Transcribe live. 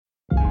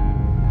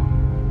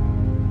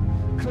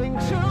listening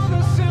to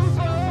the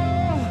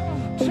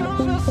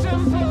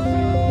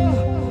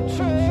simple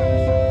truth.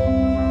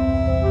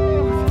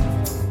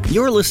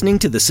 You're listening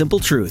to The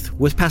Simple Truth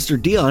with Pastor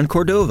Dion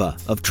Cordova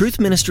of Truth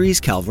Ministries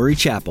Calvary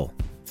Chapel.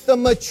 The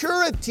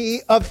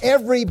maturity of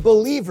every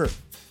believer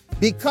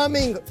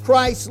becoming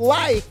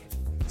Christ-like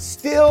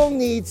still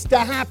needs to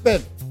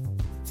happen.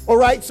 All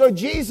right, so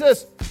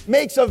Jesus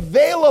makes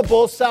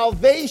available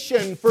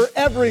salvation for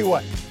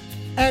everyone.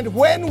 And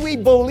when we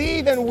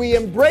believe and we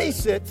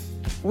embrace it,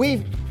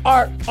 we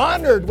are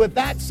honored with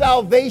that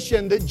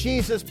salvation that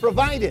Jesus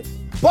provided.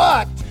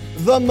 But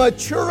the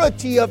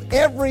maturity of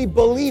every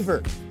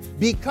believer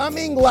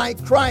becoming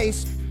like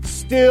Christ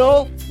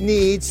still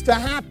needs to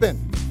happen.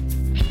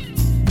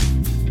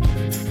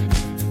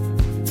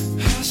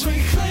 As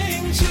we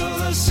cling to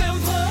the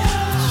simple.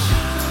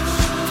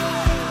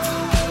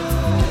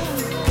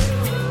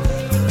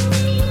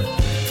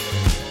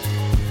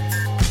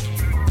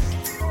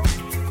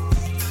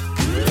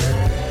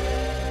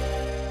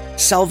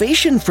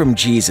 Salvation from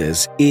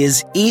Jesus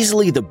is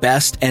easily the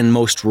best and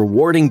most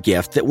rewarding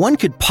gift that one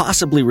could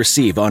possibly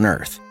receive on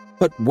earth.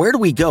 But where do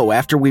we go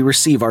after we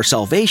receive our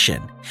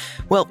salvation?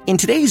 Well, in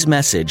today's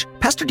message,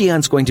 Pastor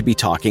Dion's going to be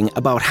talking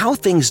about how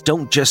things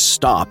don't just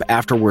stop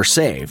after we're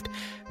saved.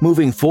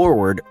 Moving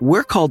forward,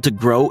 we're called to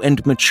grow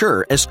and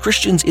mature as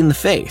Christians in the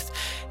faith.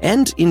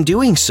 And in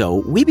doing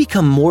so, we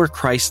become more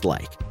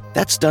Christ-like.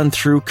 That's done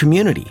through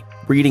community,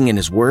 reading in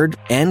His Word,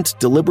 and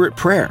deliberate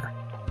prayer.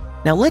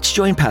 Now let's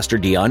join Pastor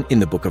Dion in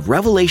the book of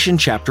Revelation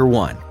chapter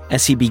 1.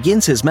 As he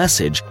begins his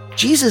message,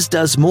 Jesus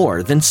does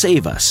more than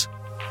save us.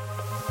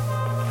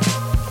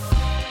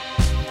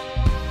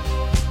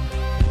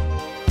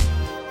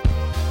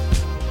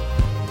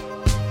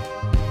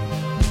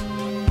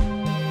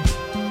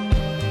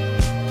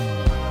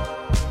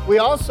 We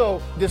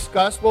also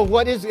discussed,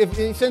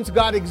 since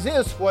God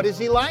exists, what is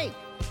He like?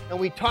 And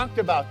we talked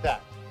about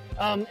that.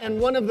 And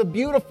one of the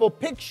beautiful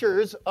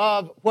pictures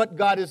of what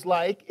God is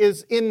like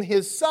is in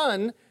His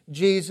Son,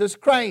 Jesus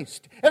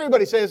Christ.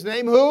 Everybody say His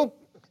name, who?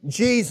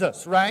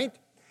 Jesus, right?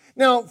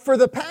 Now, for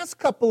the past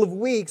couple of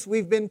weeks,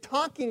 we've been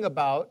talking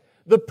about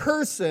the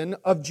person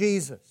of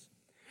Jesus.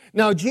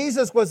 Now,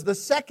 Jesus was the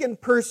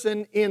second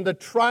person in the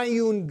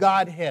triune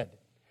Godhead.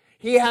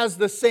 He has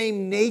the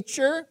same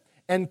nature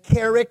and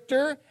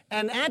character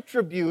and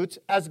attributes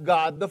as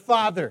God the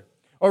Father.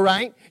 All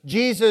right?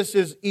 Jesus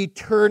is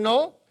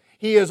eternal.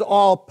 He is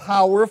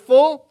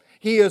all-powerful.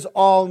 He is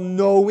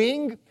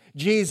all-knowing.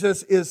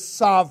 Jesus is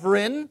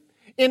sovereign.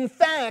 In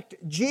fact,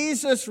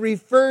 Jesus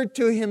referred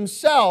to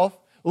Himself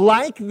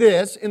like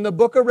this in the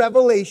book of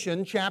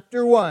Revelation,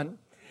 chapter 1.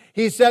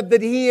 He said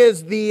that He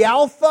is the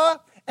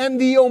Alpha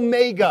and the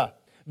Omega,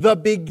 the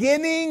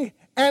beginning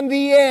and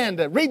the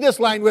end. Read this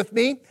line with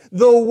me.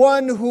 The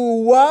one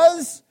who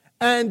was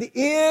and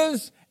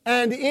is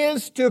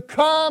to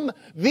come,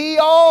 the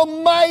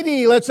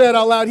Almighty. Let's say it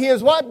out loud. He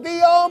is what?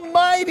 The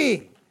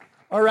Almighty.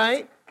 All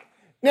right?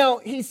 Now,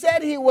 He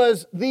said He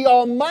was the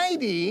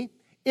Almighty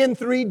in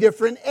three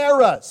different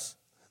eras.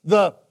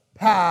 The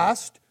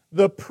past,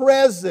 the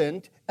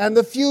present, and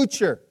the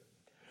future.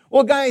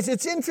 Well, guys,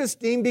 it's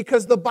interesting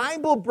because the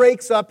Bible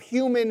breaks up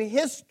human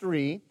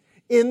history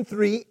in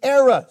three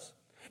eras.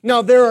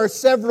 Now, there are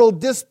several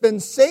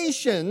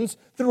dispensations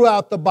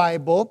throughout the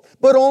Bible,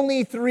 but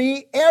only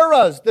three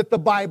eras that the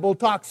Bible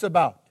talks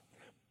about.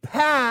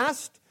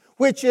 Past,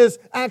 which is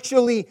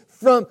actually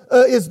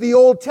is the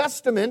Old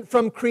Testament,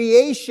 from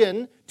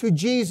creation to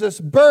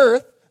Jesus'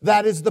 birth.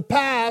 That is the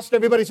past.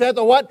 Everybody said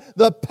the what?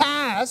 The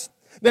past.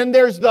 Then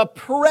there's the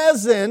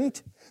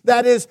present.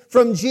 That is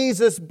from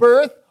Jesus'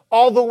 birth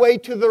all the way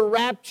to the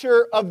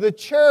rapture of the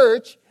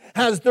church.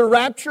 Has the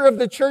rapture of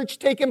the church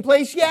taken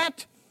place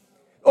yet?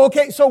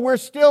 Okay, so we're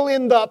still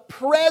in the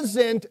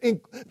present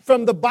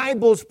from the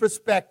Bible's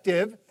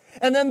perspective.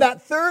 And then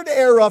that third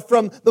era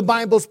from the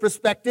Bible's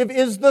perspective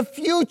is the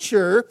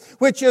future,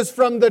 which is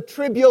from the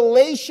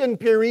tribulation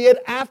period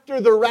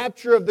after the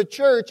rapture of the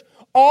church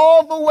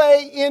all the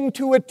way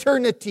into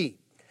eternity.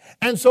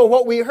 And so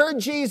what we heard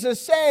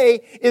Jesus say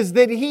is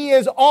that He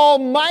is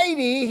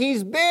almighty.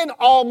 He's been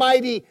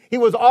almighty. He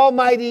was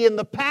almighty in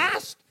the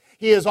past.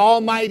 He is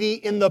almighty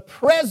in the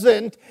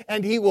present,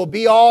 and He will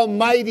be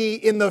almighty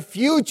in the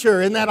future.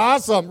 Isn't that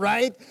awesome,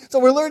 right? So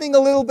we're learning a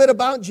little bit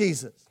about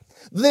Jesus.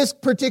 This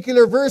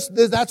particular verse,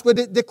 that's what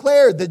it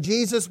declared, that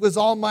Jesus was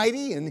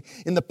almighty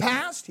in the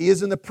past, He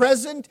is in the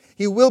present,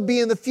 He will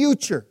be in the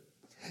future.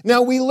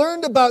 Now, we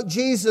learned about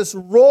Jesus'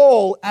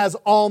 role as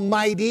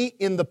almighty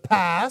in the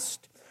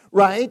past,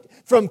 right?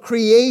 From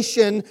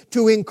creation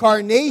to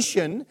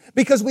incarnation,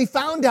 because we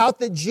found out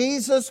that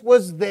Jesus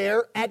was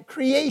there at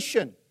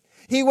creation.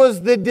 He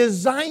was the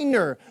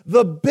designer,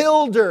 the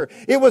builder.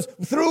 It was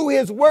through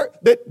His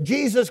work that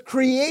Jesus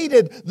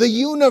created the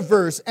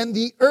universe and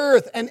the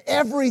earth and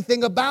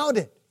everything about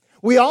it.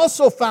 We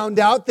also found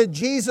out that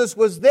Jesus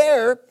was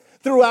there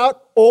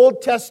throughout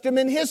Old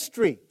Testament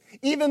history.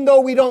 Even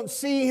though we don't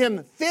see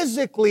Him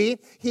physically,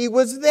 He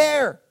was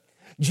there.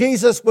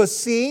 Jesus was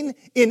seen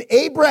in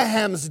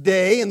Abraham's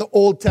day in the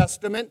Old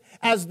Testament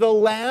as the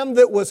lamb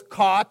that was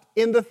caught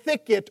in the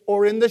thicket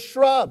or in the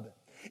shrub.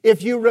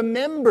 If you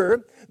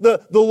remember,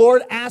 the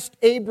Lord asked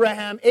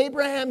Abraham,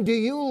 Abraham, do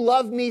you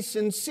love me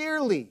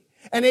sincerely?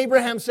 And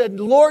Abraham said,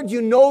 Lord,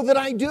 you know that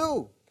I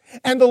do.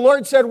 And the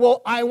Lord said,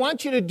 well, I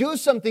want you to do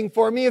something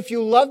for me. If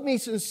you love me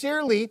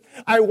sincerely,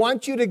 I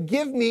want you to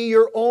give me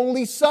your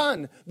only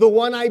son, the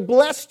one I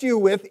blessed you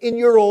with in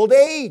your old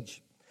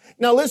age.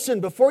 Now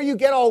listen, before you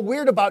get all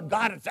weird about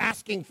God is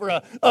asking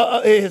for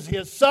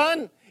his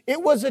son,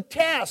 it was a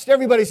test.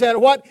 Everybody said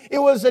what? It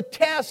was a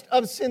test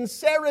of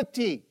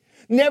sincerity.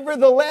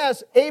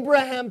 Nevertheless,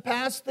 Abraham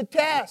passed the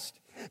test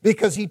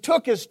because he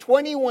took his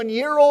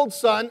 21-year-old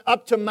son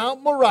up to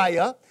Mount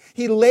Moriah.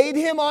 He laid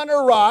him on a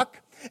rock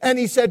and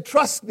he said,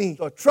 trust me,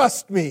 or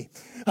trust me.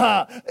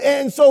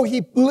 And so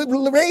he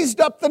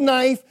raised up the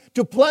knife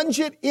to plunge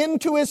it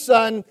into his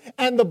son.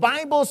 And the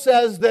Bible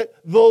says that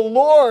the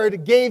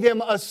Lord gave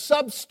him a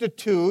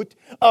substitute.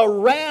 A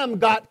ram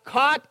got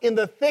caught in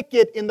the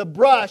thicket, in the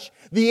brush.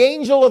 The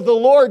angel of the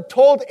Lord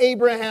told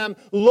Abraham,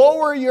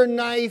 lower your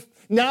knife.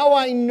 Now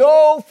I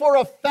know for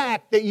a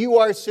fact that you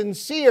are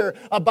sincere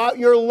about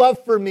your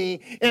love for me,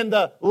 and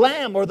the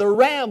lamb or the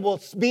ram will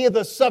be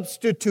the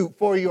substitute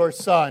for your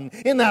son.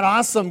 Isn't that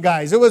awesome,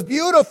 guys? It was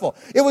beautiful.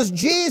 It was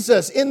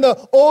Jesus in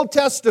the Old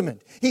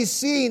Testament. He's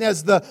seen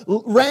as the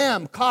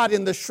ram caught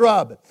in the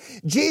shrub.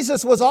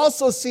 Jesus was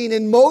also seen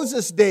in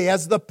Moses' day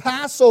as the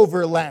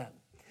Passover lamb.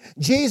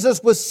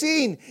 Jesus was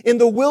seen in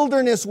the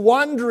wilderness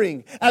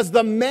wandering as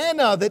the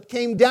manna that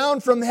came down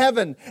from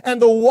heaven and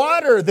the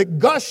water that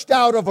gushed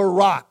out of a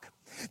rock.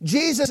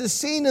 Jesus is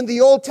seen in the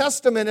Old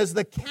Testament as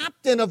the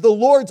captain of the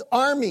Lord's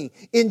army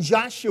in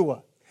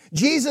Joshua.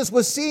 Jesus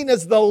was seen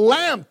as the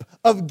lamp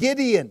of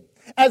Gideon,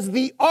 as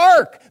the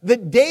ark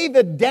that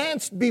David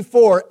danced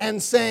before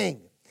and sang.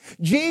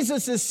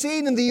 Jesus is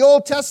seen in the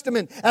Old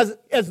Testament as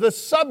the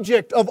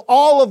subject of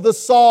all of the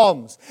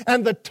Psalms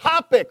and the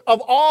topic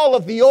of all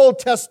of the Old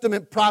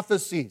Testament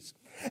prophecies.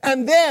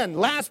 And then,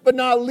 last but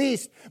not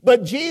least,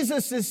 but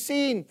Jesus is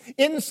seen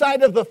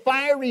inside of the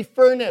fiery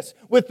furnace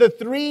with the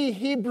 3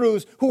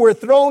 Hebrews who were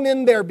thrown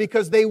in there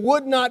because they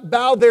would not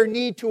bow their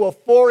knee to a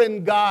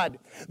foreign god.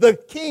 The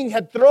king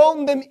had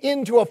thrown them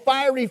into a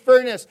fiery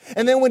furnace,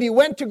 and then when he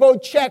went to go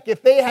check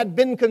if they had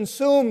been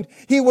consumed,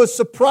 he was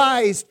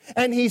surprised,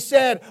 and he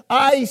said,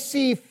 I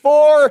see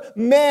 4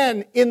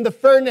 men in the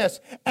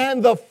furnace,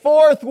 and the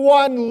 4th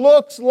one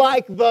looks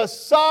like the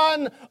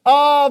Son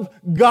of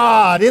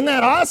God. Isn't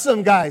that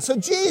awesome, guys? So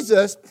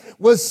Jesus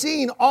was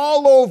seen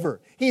all over.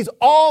 He's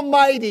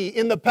almighty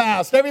in the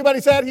past. Everybody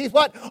said he's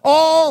what?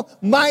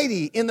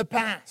 Almighty in the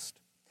past.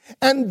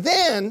 And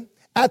then,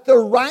 at the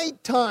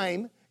right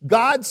time,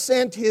 God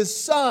sent his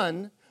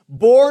son,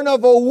 born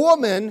of a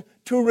woman,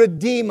 to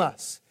redeem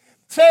us.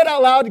 Say it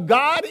out loud.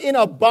 God in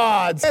a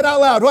bod. Say it out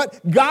loud. What?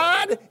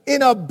 God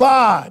in a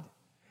bod.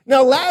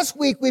 Now, last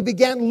week we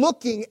began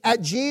looking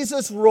at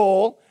Jesus'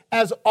 role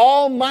as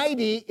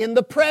almighty in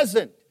the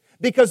present,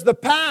 because the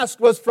past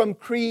was from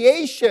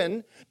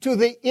creation to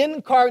the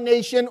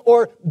incarnation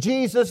or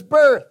Jesus'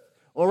 birth.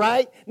 All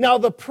right? Now,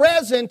 the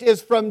present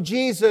is from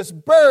Jesus'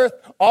 birth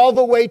all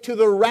the way to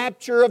the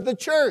rapture of the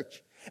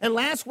church. And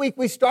last week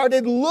we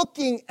started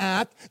looking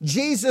at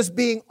Jesus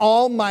being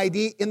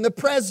almighty in the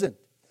present.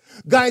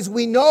 Guys,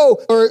 we know,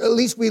 or at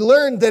least we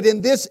learned, that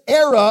in this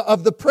era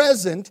of the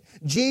present,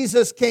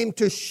 Jesus came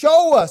to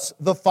show us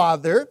the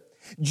Father.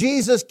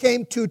 Jesus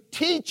came to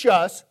teach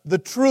us the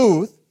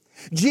truth.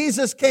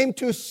 Jesus came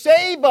to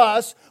save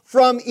us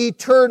from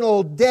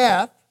eternal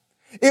death.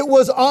 It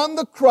was on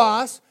the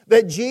cross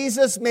that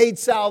Jesus made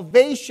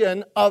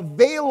salvation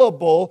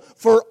available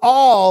for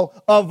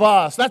all of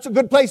us. That's a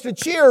good place to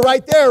cheer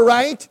right there,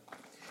 right?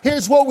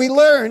 Here's what we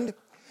learned,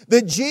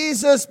 that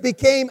Jesus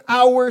became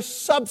our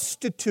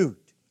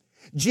substitute.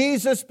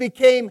 Jesus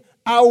became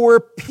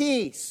our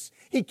peace.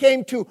 He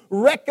came to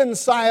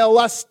reconcile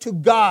us to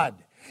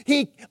God.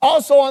 He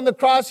also on the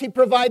cross, he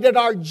provided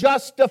our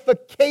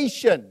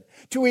justification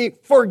to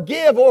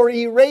forgive or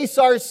erase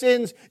our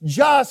sins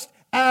just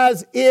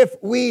as if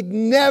we'd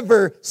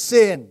never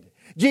sinned.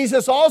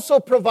 Jesus also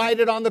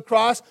provided on the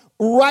cross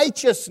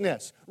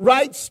righteousness,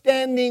 right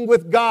standing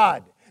with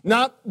God.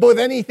 Not with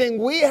anything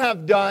we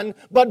have done,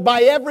 but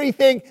by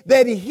everything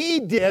that he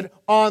did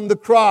on the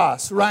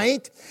cross,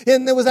 right?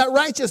 And there was that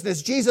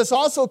righteousness. Jesus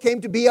also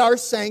came to be our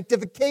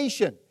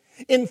sanctification.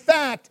 In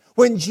fact,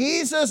 when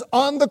Jesus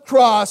on the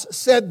cross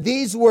said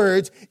these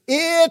words,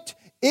 "It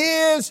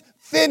is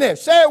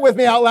finished." Say it with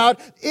me out loud.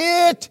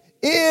 It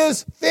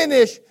is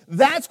finished.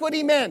 That's what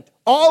he meant.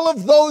 All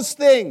of those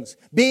things,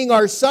 being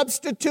our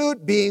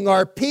substitute, being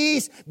our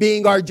peace,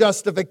 being our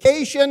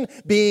justification,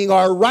 being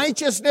our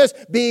righteousness,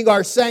 being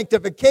our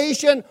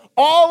sanctification,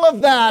 all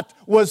of that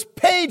was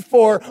paid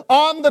for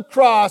on the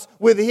cross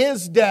with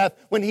his death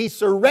when he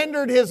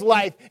surrendered his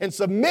life and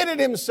submitted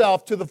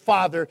himself to the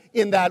Father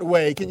in that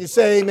way. Can you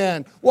say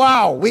amen?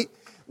 Wow.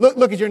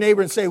 Look at your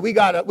neighbor and say, we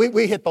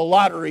hit the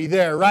lottery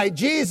there, right?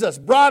 Jesus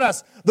brought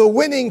us the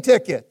winning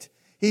ticket.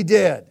 He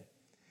did.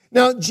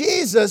 Now,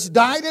 Jesus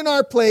died in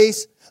our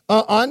place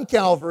on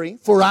Calvary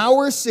for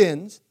our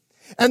sins,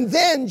 and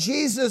then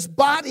Jesus'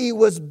 body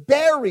was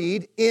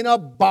buried in a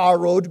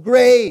borrowed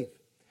grave.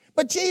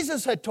 But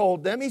Jesus had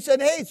told them, he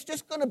said, hey, it's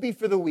just going to be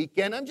for the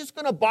weekend. I'm just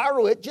going to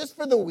borrow it just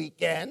for the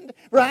weekend,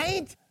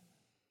 right?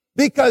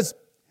 Because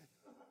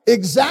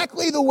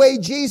exactly the way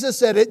Jesus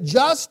said it,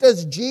 just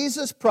as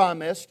Jesus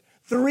promised,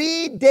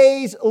 3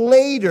 days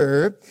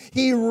later,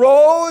 he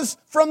rose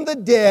from the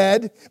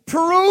dead,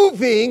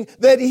 proving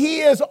that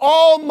he is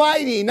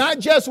almighty. Not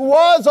just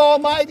was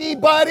almighty,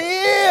 but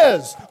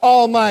is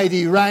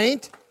almighty,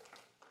 right?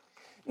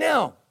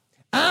 Now,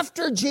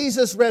 after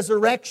Jesus'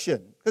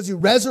 resurrection, because he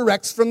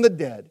resurrects from the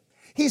dead,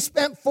 he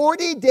spent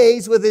 40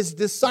 days with his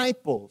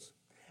disciples,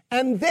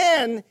 and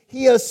then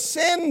he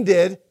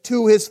ascended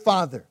to his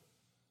Father.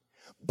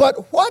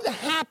 But what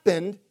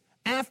happened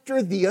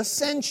after the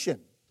ascension?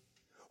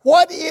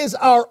 What is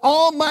our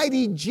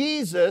almighty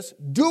Jesus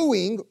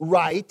doing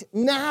right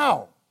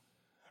now?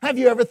 Have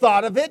you ever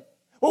thought of it?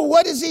 Well,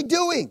 what is he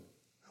doing?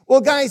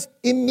 Well, guys,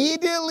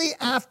 immediately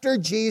after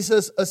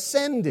Jesus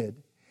ascended,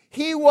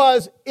 he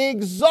was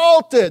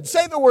exalted.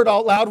 Say the word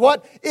out loud.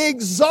 What?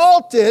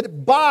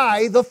 Exalted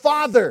by the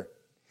Father.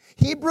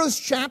 Hebrews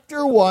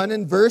chapter 1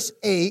 and verse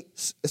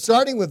 8,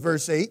 starting with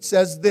verse 8,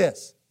 says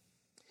this.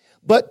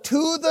 But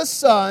to the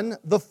Son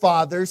the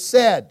Father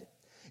said,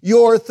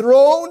 your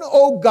throne,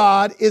 O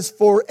God, is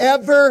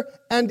forever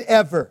and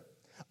ever.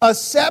 A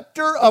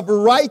scepter of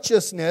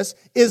righteousness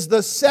is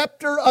the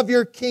scepter of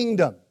your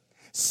kingdom.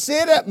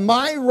 Sit at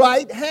my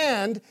right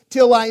hand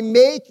till I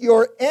make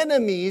your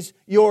enemies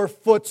your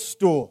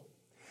footstool.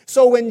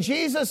 So when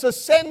Jesus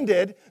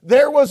ascended,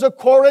 there was a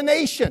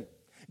coronation.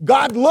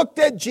 God looked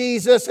at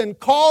Jesus and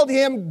called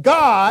him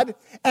God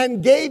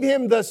and gave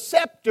him the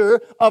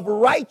scepter of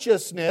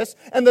righteousness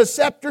and the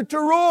scepter to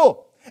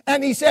rule.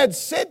 And he said,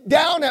 sit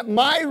down at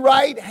my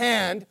right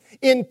hand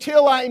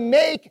until I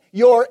make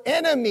your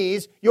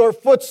enemies your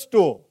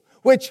footstool,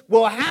 which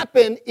will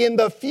happen in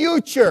the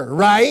future,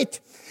 right?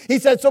 He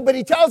said, but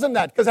he tells him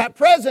that because at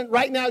present,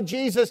 right now,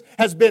 Jesus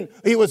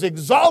he was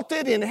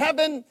exalted in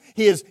heaven.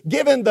 He is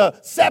given the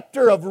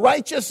scepter of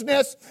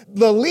righteousness,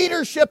 the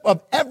leadership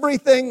of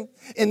everything,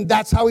 and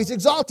that's how he's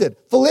exalted.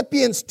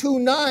 Philippians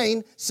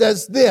 2:9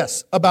 says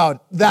this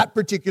about that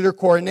particular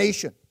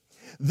coronation.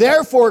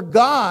 Therefore,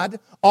 God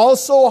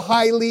also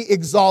highly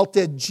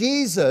exalted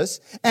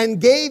Jesus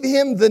and gave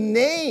him the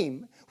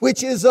name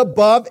which is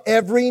above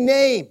every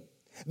name,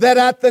 that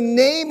at the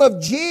name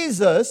of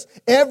Jesus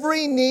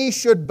every knee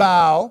should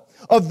bow,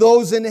 of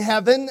those in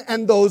heaven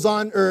and those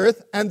on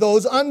earth and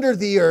those under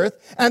the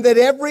earth, and that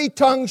every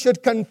tongue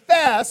should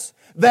confess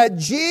that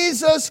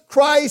Jesus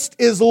Christ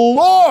is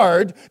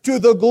Lord, to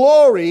the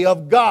glory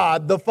of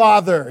God the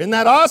Father. Isn't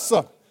that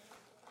awesome?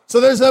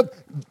 So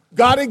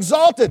God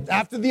exalted.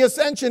 After the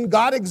ascension,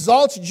 God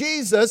exalts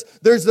Jesus.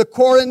 There's the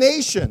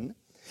coronation.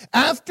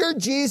 After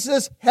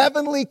Jesus'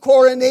 heavenly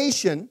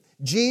coronation,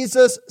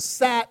 Jesus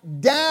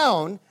sat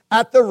down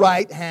at the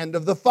right hand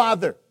of the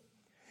Father.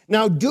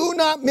 Now, do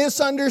not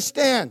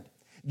misunderstand.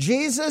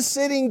 Jesus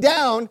sitting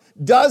down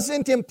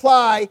doesn't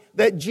imply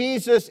that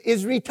Jesus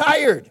is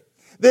retired.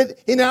 That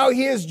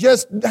he is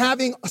just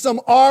having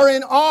some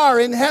R&R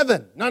in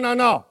heaven.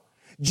 No.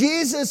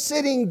 Jesus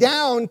sitting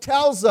down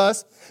tells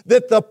us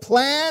that the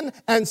plan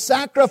and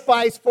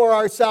sacrifice for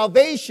our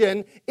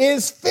salvation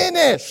is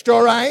finished,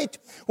 all right?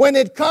 When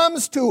it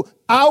comes to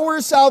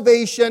our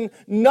salvation,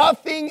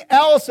 nothing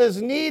else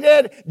is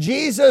needed.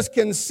 Jesus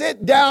can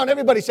sit down.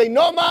 Everybody say,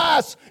 no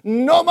más,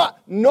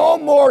 no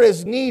more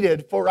is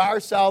needed for our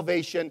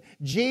salvation.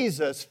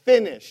 Jesus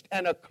finished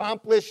and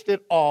accomplished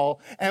it all.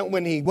 And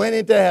when he went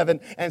into heaven,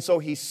 and so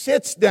he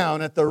sits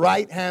down at the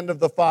right hand of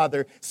the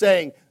Father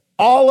saying,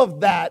 all of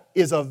that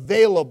is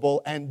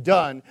available and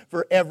done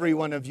for every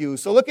one of you.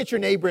 So look at your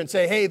neighbor and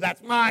say, hey,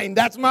 that's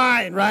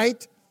mine,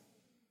 right?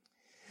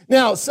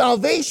 Now,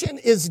 salvation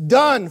is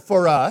done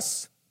for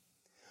us,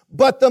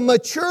 but the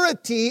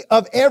maturity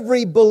of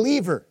every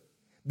believer,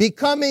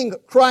 becoming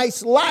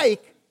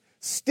Christ-like,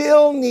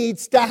 still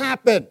needs to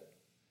happen.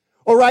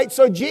 All right,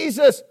 so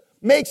Jesus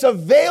makes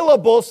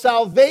available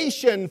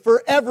salvation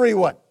for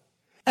everyone.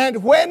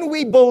 And when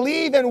we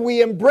believe and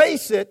we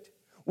embrace it,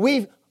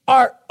 we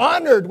are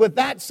honored with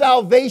that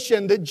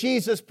salvation that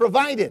Jesus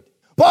provided.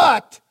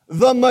 But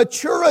the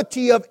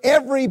maturity of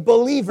every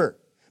believer,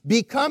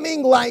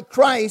 becoming like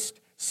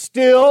Christ,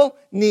 still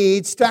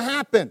needs to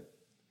happen.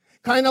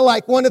 Kind of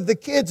like one of the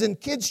kids in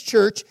kids'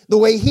 church, the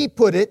way he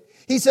put it,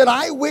 he said,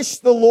 I wish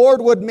the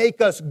Lord would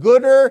make us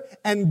gooder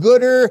and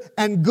gooder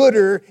and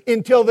gooder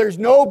until there's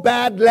no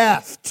bad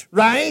left,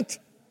 right?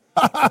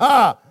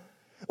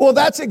 Well,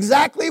 that's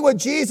exactly what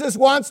Jesus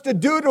wants to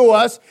do to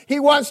us. He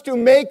wants to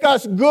make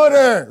us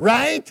gooder,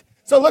 right?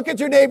 So look at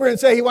your neighbor and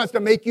say, he wants to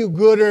make you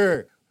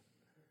gooder.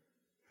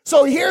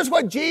 So here's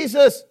what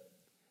Jesus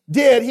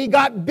did. He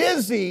got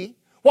busy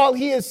while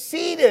he is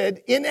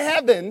seated in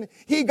heaven.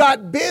 He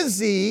got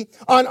busy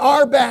on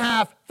our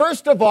behalf,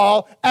 first of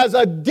all, as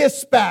a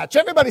dispatch.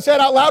 Everybody say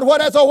it out loud. What?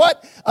 As a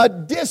what? A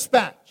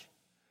dispatch.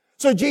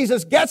 So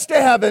Jesus gets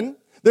to heaven.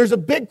 There's a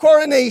big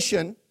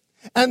coronation.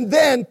 And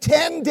then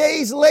 10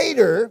 days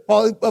later,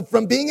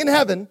 from being in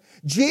heaven,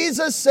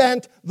 Jesus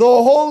sent the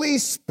Holy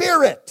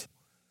Spirit.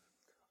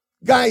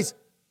 Guys,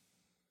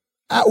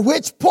 at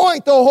which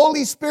point the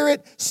Holy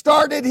Spirit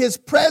started his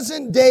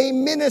present day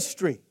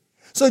ministry.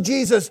 So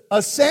Jesus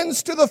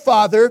ascends to the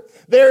Father.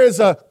 There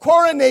is a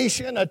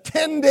coronation, a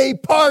 10-day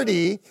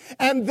party.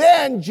 And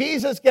then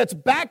Jesus gets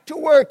back to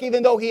work,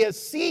 even though he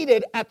is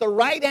seated at the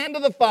right hand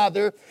of the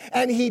Father.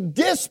 And he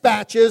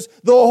dispatches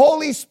the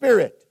Holy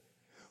Spirit.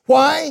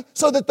 Why?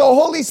 So that the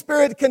Holy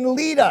Spirit can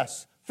lead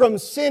us from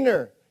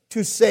sinner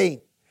to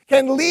saint,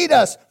 can lead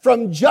us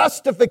from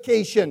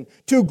justification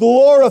to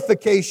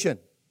glorification.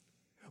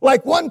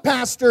 Like one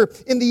pastor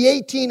in the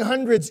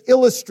 1800s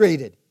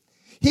illustrated,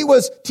 he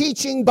was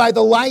teaching by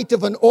the light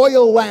of an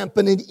oil lamp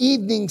in an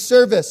evening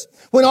service,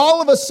 when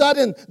all of a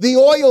sudden the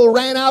oil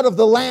ran out of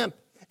the lamp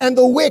and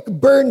the wick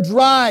burned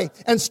dry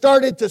and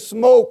started to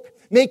smoke,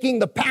 making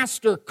the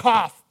pastor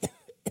cough.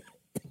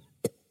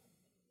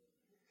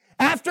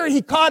 After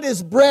he caught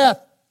his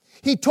breath,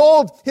 he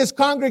told his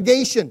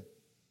congregation,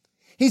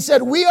 he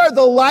said, "We are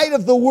the light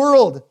of the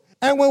world.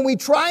 And when we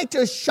try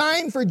to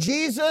shine for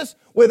Jesus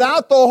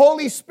without the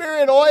Holy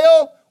Spirit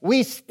oil,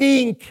 we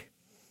stink."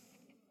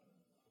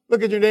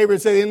 Look at your neighbor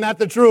and say, "Isn't that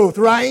the truth,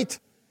 right?"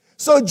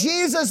 So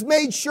Jesus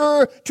made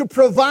sure to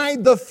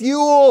provide the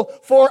fuel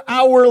for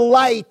our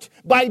light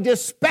by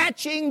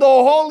dispatching the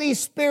Holy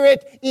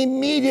Spirit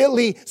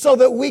immediately so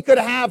that we could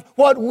have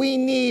what we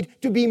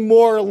need to be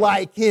more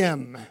like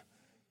him.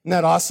 Isn't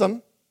that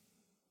awesome?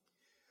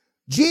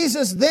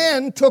 Jesus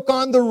then took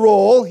on the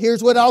role,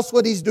 here's what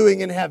he's doing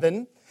in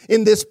heaven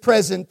in this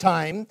present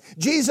time.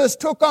 Jesus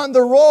took on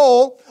the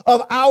role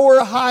of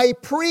our high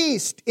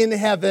priest in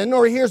heaven,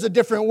 or here's a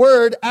different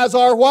word, as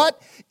our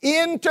what?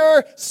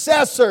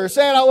 Intercessor.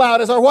 Say it out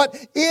loud, as our what?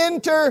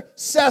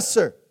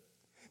 Intercessor.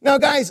 Now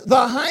guys,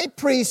 the high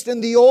priest in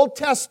the Old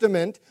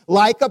Testament,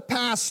 like a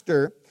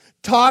pastor,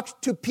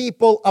 talked to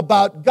people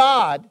about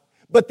God,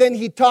 but then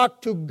he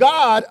talked to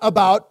God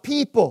about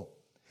people.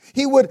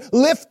 He would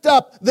lift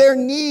up their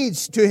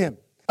needs to him.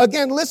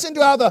 Again, listen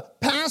to how the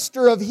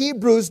pastor of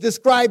Hebrews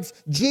describes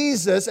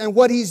Jesus and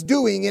what he's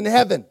doing in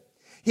heaven.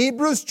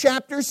 Hebrews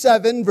chapter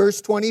 7, verse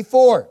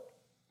 24.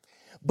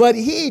 But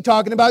he,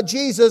 talking about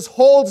Jesus,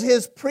 holds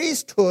his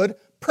priesthood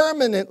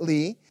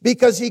permanently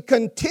because he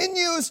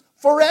continues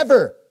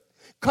forever.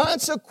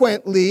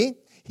 Consequently,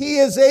 he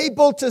is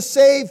able to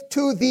save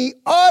to the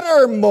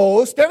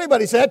uttermost,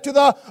 everybody said, to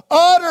the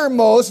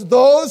uttermost,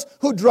 those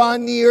who draw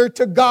near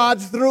to God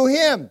through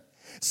him,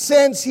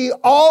 since he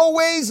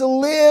always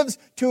lives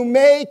to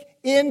make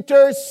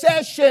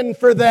intercession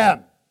for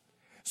them.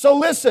 So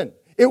listen,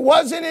 it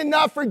wasn't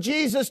enough for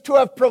Jesus to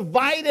have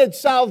provided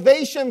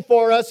salvation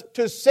for us,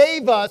 to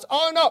save us.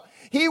 Oh no,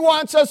 he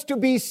wants us to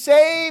be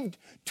saved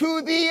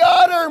to the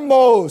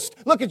uttermost.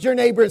 Look at your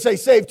neighbor and say,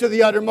 saved to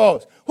the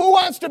uttermost. Who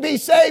wants to be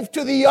saved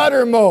to the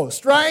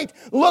uttermost, right?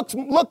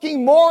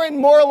 Looking more and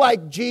more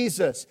like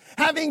Jesus,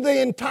 having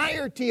the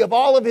entirety of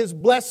all of his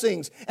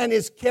blessings and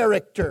his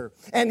character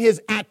and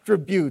his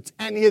attributes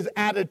and his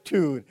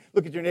attitude.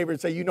 Look at your neighbor and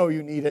say, you know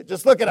you need it.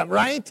 Just look at him,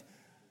 right?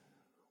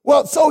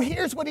 Well, so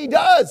here's what he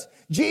does.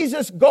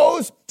 Jesus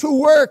goes to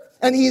work,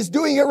 and he's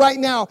doing it right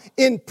now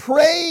in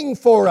praying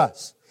for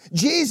us.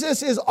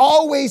 Jesus is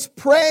always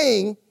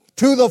praying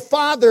to the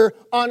Father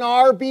on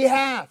our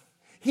behalf.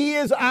 He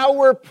is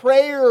our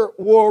prayer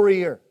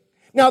warrior.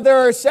 Now, there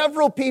are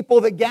several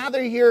people that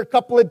gather here a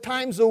couple of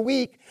times a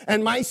week,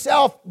 and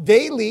myself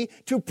daily,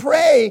 to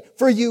pray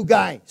for you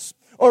guys.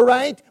 All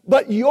right?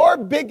 But your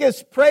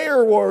biggest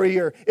prayer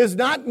warrior is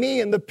not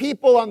me and the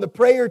people on the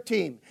prayer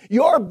team.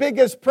 Your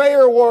biggest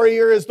prayer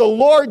warrior is the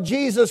Lord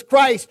Jesus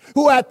Christ,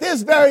 who at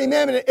this very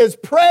minute is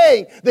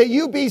praying that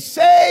you be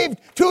saved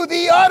to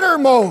the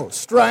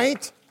uttermost,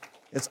 right?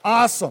 It's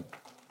awesome.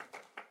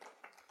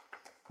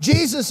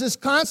 Jesus is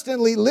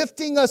constantly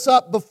lifting us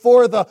up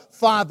before the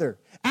Father,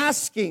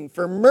 asking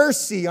for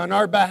mercy on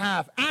our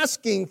behalf,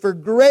 asking for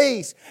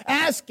grace,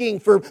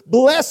 asking for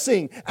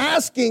blessing,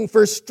 asking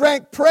for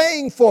strength,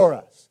 praying for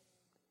us.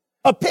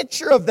 A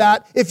picture of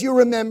that, if you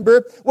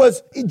remember,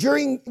 was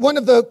during one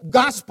of the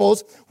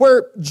Gospels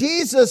where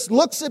Jesus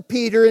looks at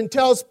Peter and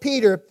tells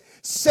Peter,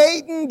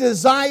 Satan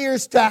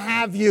desires to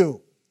have you,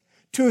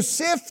 to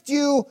sift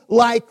you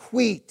like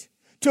wheat,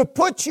 to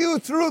put you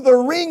through the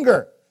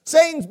ringer.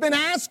 Satan's been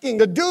asking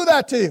to do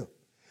that to you.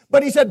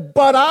 But he said,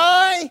 but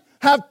I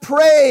have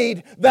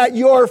prayed that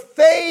your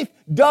faith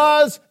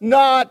does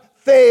not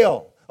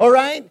fail. All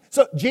right?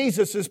 So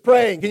Jesus is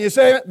praying. Can you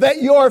say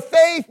that your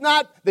faith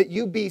that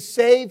you be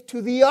saved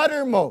to the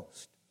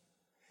uttermost?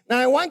 Now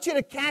I want you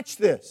to catch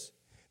this.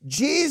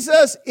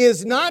 Jesus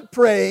is not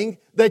praying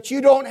that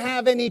you don't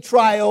have any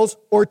trials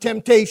or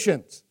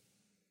temptations.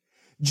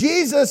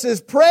 Jesus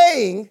is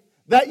praying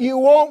that you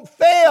won't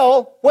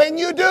fail when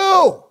you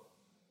do.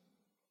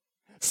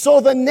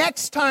 So the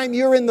next time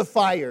you're in the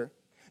fire,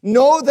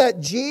 know that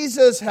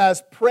Jesus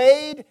has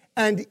prayed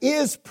and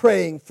is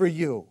praying for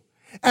you.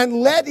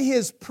 And let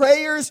his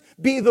prayers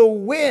be the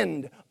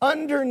wind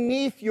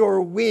underneath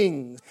your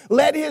wings.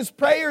 Let his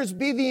prayers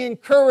be the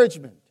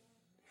encouragement.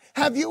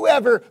 Have you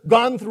ever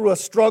gone through a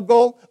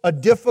struggle, a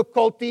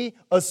difficulty,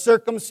 a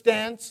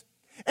circumstance,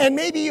 and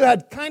maybe you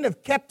had kind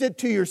of kept it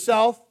to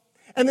yourself,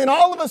 and then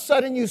all of a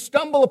sudden you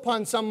stumble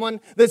upon someone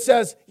that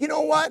says, you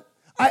know what?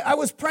 I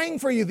was praying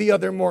for you the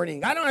other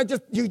morning.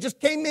 You just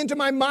came into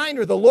my mind,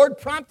 or the Lord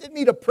prompted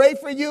me to pray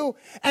for you.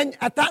 And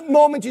at that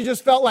moment, you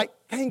just felt like,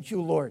 thank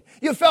you, Lord.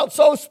 You felt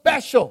so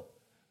special.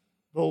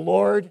 The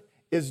Lord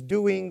is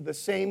doing the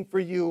same for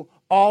you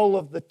all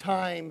of the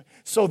time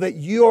so that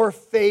your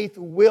faith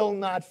will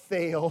not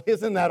fail.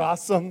 Isn't that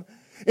awesome?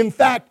 In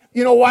fact,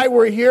 you know why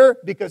we're here?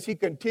 Because he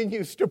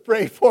continues to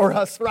pray for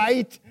us,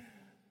 right?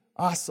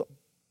 Awesome.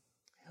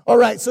 All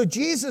right, so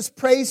Jesus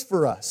prays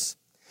for us.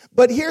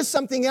 But here's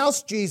something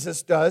else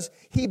Jesus does.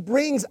 He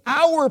brings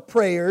our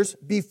prayers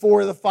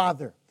before the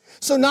Father.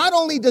 So not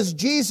only does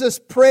Jesus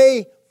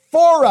pray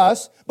for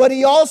us, but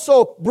he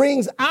also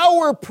brings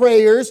our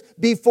prayers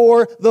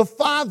before the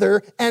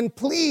Father and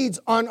pleads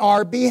on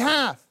our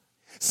behalf.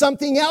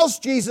 Something else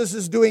Jesus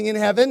is doing in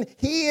heaven,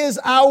 he is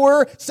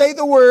our, say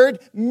the word,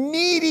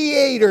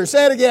 mediator.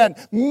 Say it again,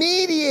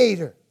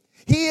 mediator.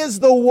 He is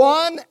the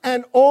one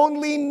and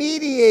only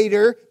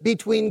mediator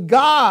between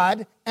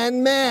God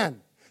and man.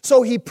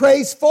 So he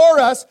prays for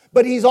us,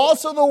 but he's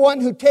also the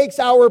one who takes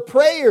our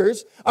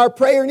prayers, our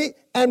prayer need,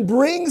 and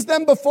brings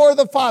them before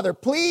the Father,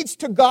 pleads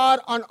to God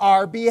on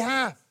our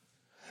behalf.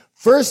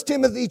 1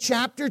 Timothy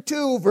chapter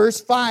 2, verse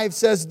 5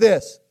 says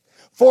this,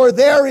 "For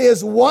there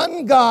is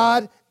one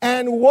God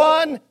and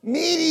one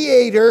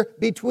mediator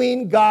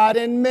between God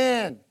and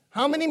man."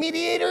 How many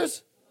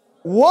mediators?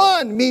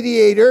 One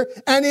mediator,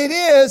 and it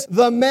is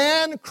the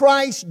man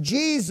Christ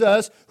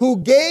Jesus who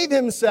gave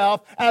himself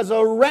as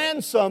a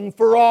ransom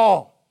for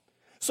all.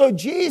 So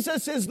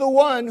Jesus is the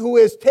one who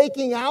is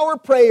taking our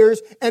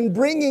prayers and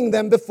bringing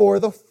them before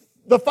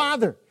the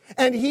Father.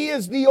 And he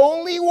is the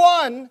only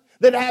one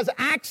that has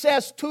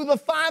access to the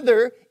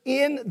Father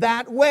in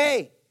that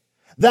way.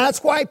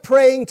 That's why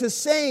praying to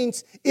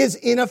saints is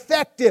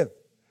ineffective.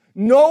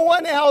 No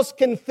one else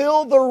can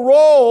fill the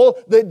role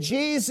that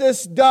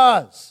Jesus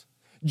does.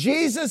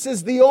 Jesus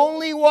is the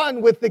only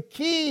one with the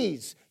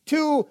keys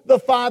to the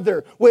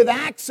Father, with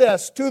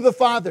access to the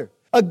Father.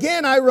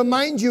 Again, I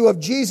remind you of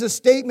Jesus'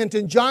 statement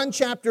in John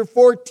chapter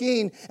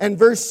 14 and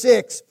verse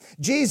 6.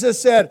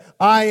 Jesus said,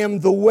 "I am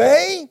the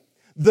way,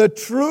 the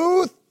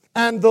truth,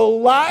 and the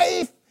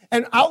life."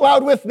 And out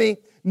loud with me,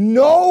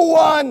 "No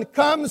one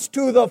comes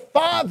to the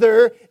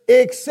Father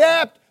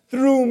except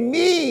through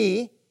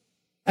me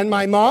and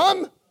my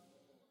mom,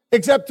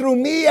 except through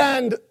me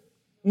and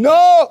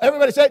no."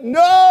 Everybody said,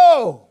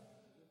 "No."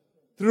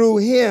 Through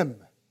him.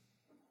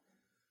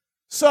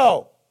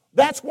 So,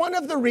 that's one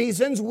of the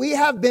reasons we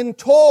have been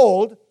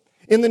told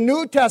in the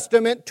New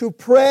Testament to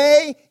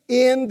pray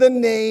in the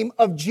name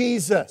of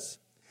Jesus.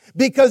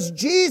 Because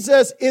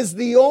Jesus is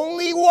the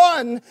only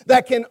one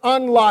that can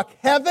unlock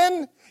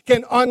heaven,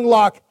 can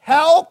unlock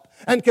help,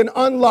 and can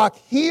unlock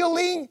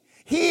healing.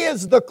 He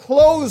is the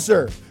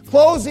closer,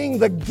 closing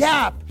the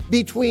gap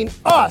between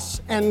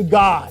us and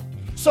God.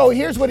 So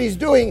here's what he's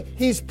doing.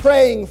 He's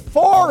praying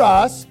for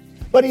us,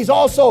 but he's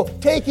also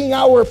taking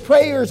our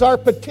prayers, our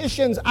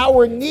petitions,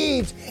 our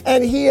needs,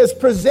 and he is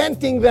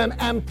presenting them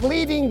and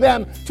pleading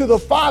them to the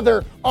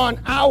Father on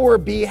our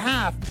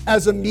behalf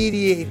as a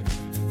mediator.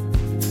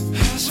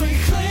 As we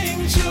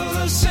cling to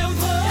the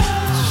simple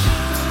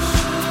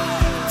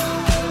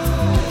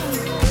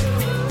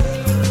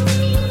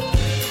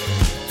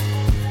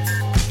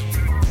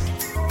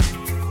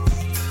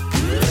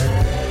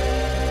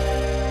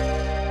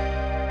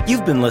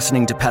You've been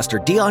listening to Pastor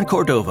Dion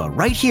Cordova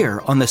right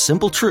here on The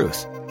Simple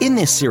Truth. In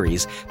this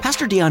series,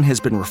 Pastor Dion has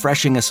been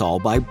refreshing us all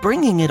by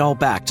bringing it all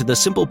back to the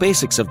simple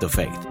basics of the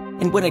faith.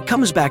 And when it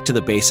comes back to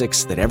the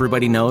basics that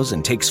everybody knows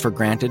and takes for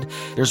granted,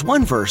 there's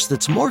one verse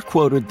that's more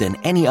quoted than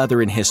any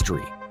other in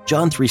history,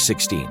 John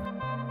 3:16.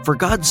 "For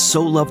God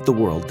so loved the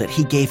world that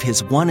he gave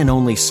his one and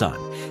only Son,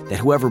 that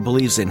whoever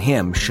believes in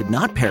him should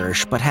not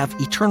perish but have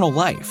eternal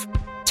life."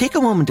 Take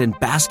a moment and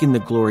bask in the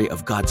glory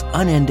of God's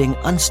unending,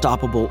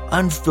 unstoppable,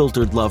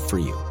 unfiltered love for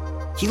you.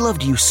 He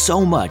loved you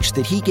so much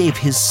that he gave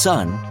his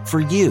Son for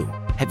you.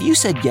 Have you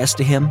said yes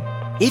to him?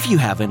 If you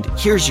haven't,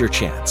 here's your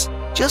chance.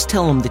 Just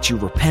tell him that you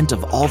repent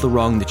of all the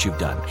wrong that you've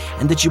done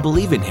and that you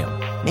believe in him.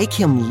 Make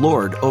him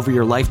Lord over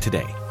your life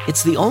today.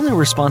 It's the only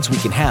response we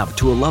can have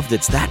to a love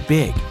that's that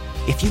big.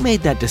 If you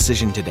made that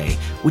decision today,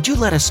 would you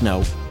let us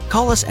know?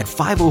 Call us at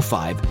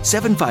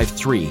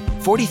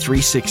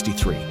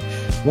 505-753-4363.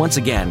 Once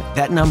again,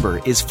 that number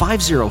is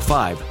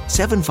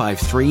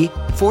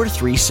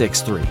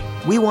 505-753-4363.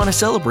 We want to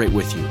celebrate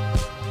with you.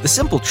 The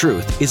Simple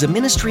Truth is a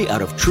ministry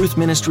out of Truth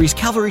Ministries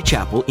Calvary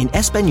Chapel in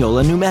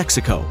Espanola, New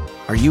Mexico.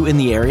 Are you in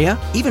the area?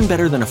 Even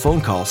better than a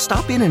phone call,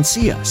 stop in and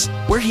see us.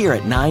 We're here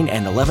at 9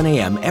 and 11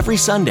 a.m. every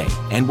Sunday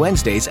and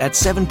Wednesdays at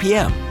 7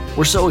 p.m.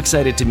 We're so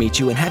excited to meet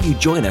you and have you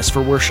join us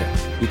for worship.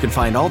 You can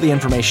find all the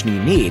information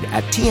you need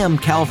at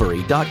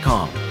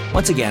tmcalvary.com.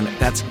 Once again,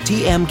 that's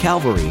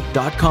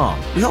tmcalvary.com.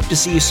 We hope to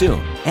see you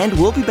soon, and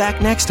we'll be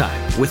back next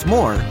time with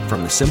more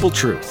from the Simple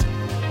Truth.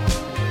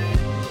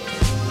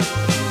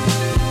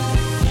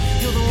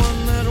 You're the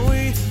one that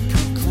we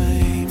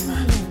proclaim.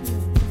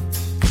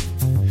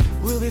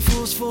 We'll be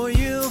fools for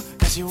you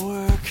as you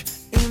work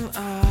in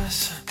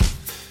us.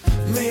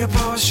 May your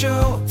power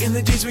show in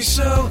the deeds we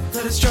sow.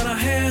 Let us join our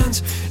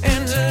hands,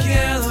 and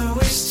together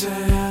we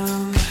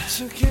stand.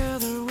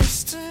 Together we